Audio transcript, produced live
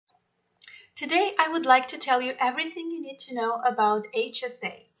Today, I would like to tell you everything you need to know about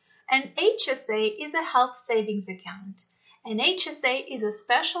HSA. An HSA is a health savings account. An HSA is a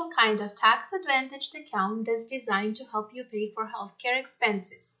special kind of tax-advantaged account that's designed to help you pay for healthcare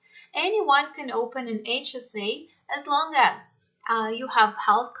expenses. Anyone can open an HSA as long as you have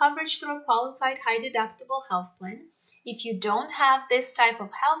health coverage through a qualified high-deductible health plan. If you don't have this type of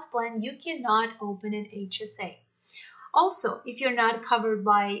health plan, you cannot open an HSA. Also, if you're not covered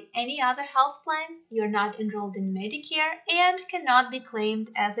by any other health plan, you're not enrolled in Medicare, and cannot be claimed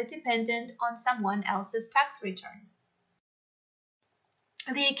as a dependent on someone else's tax return.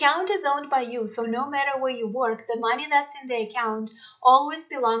 The account is owned by you, so no matter where you work, the money that's in the account always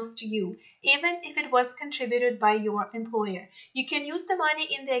belongs to you, even if it was contributed by your employer. You can use the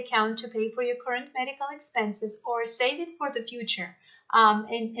money in the account to pay for your current medical expenses or save it for the future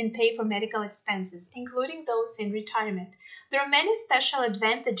and pay for medical expenses, including those in retirement. There are many special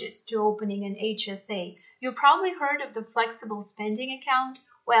advantages to opening an HSA. You probably heard of the flexible spending account.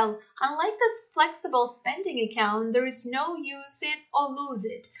 Well, unlike this flexible spending account, there is no use it or lose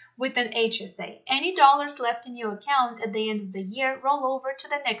it with an HSA. Any dollars left in your account at the end of the year roll over to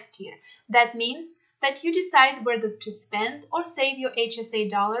the next year. That means that you decide whether to spend or save your HSA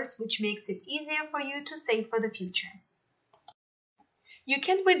dollars, which makes it easier for you to save for the future. You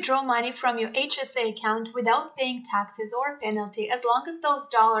can withdraw money from your HSA account without paying taxes or a penalty as long as those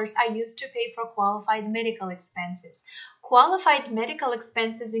dollars are used to pay for qualified medical expenses. Qualified medical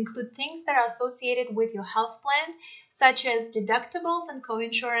expenses include things that are associated with your health plan, such as deductibles and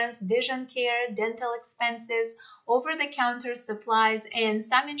coinsurance, vision care, dental expenses, over-the-counter supplies, and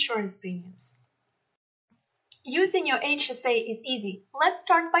some insurance premiums. Using your HSA is easy. Let's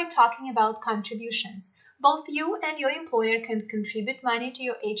start by talking about contributions. Both you and your employer can contribute money to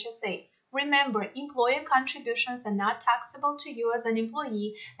your HSA. Remember, employer contributions are not taxable to you as an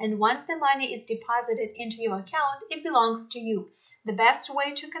employee, and once the money is deposited into your account, it belongs to you. The best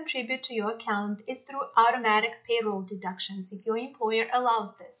way to contribute to your account is through automatic payroll deductions if your employer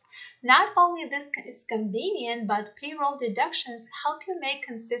allows this. Not only this is convenient, but payroll deductions help you make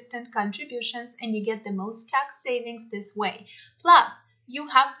consistent contributions and you get the most tax savings this way. Plus, you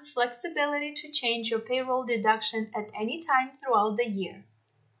have the flexibility to change your payroll deduction at any time throughout the year.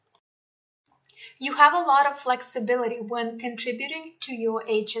 You have a lot of flexibility when contributing to your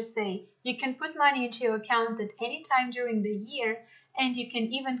HSA. You can put money into your account at any time during the year, and you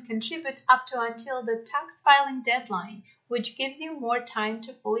can even contribute up to until the tax filing deadline, which gives you more time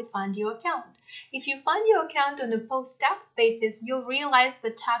to fully fund your account. If you fund your account on a post-tax basis, you'll realize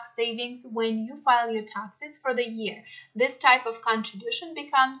the tax savings when you file your taxes for the year. This type of contribution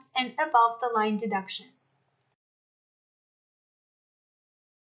becomes an above-the-line deduction.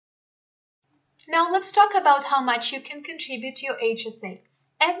 Now let's talk about how much you can contribute to your HSA.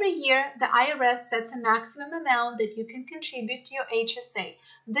 Every year, the IRS sets a maximum amount that you can contribute to your HSA.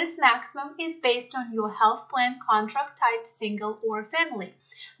 This maximum is based on your health plan contract type, single or family.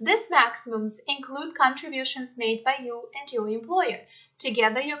 These maximums include contributions made by you and your employer.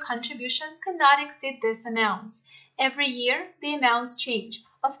 Together, your contributions cannot exceed these amounts. Every year, the amounts change.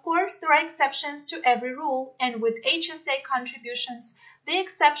 Of course, there are exceptions to every rule, and with HSA contributions, the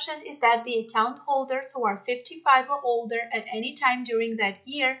exception is that the account holders who are 55 or older at any time during that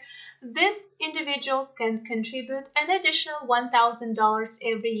year, these individuals can contribute an additional $1,000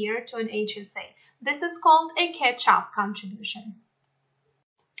 every year to an HSA. This is called a catch-up contribution.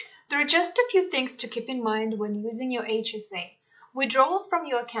 There are just a few things to keep in mind when using your HSA. Withdrawals from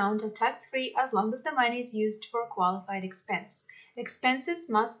your account are tax-free as long as the money is used for a qualified expense. Expenses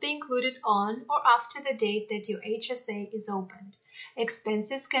must be included on or after the date that your HSA is opened.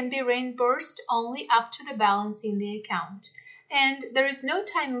 Expenses can be reimbursed only up to the balance in the account. And there is no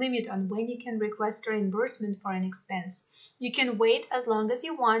time limit on when you can request reimbursement for an expense. You can wait as long as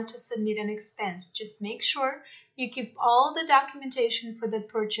you want to submit an expense. Just make sure you keep all the documentation for that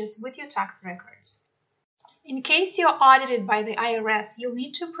purchase with your tax records. In case you're audited by the IRS, you'll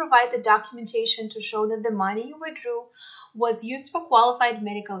need to provide the documentation to show that the money you withdrew was used for qualified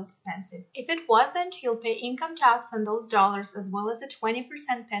medical expenses. If it wasn't, you'll pay income tax on those dollars as well as a 20%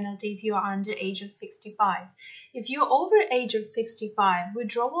 penalty if you are under age of 65. If you're over age of 65,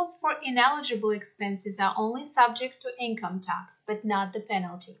 withdrawals for ineligible expenses are only subject to income tax, but not the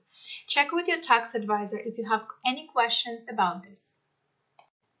penalty. Check with your tax advisor if you have any questions about this.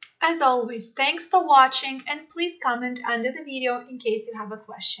 As always, thanks for watching, and please comment under the video in case you have a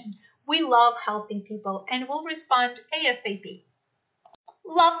question. We love helping people and will respond ASAP.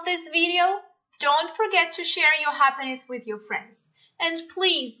 Love this video? Don't forget to share your happiness with your friends. And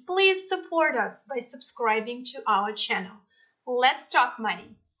please support us by subscribing to our channel. Let's talk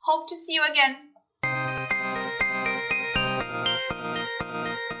money. Hope to see you again.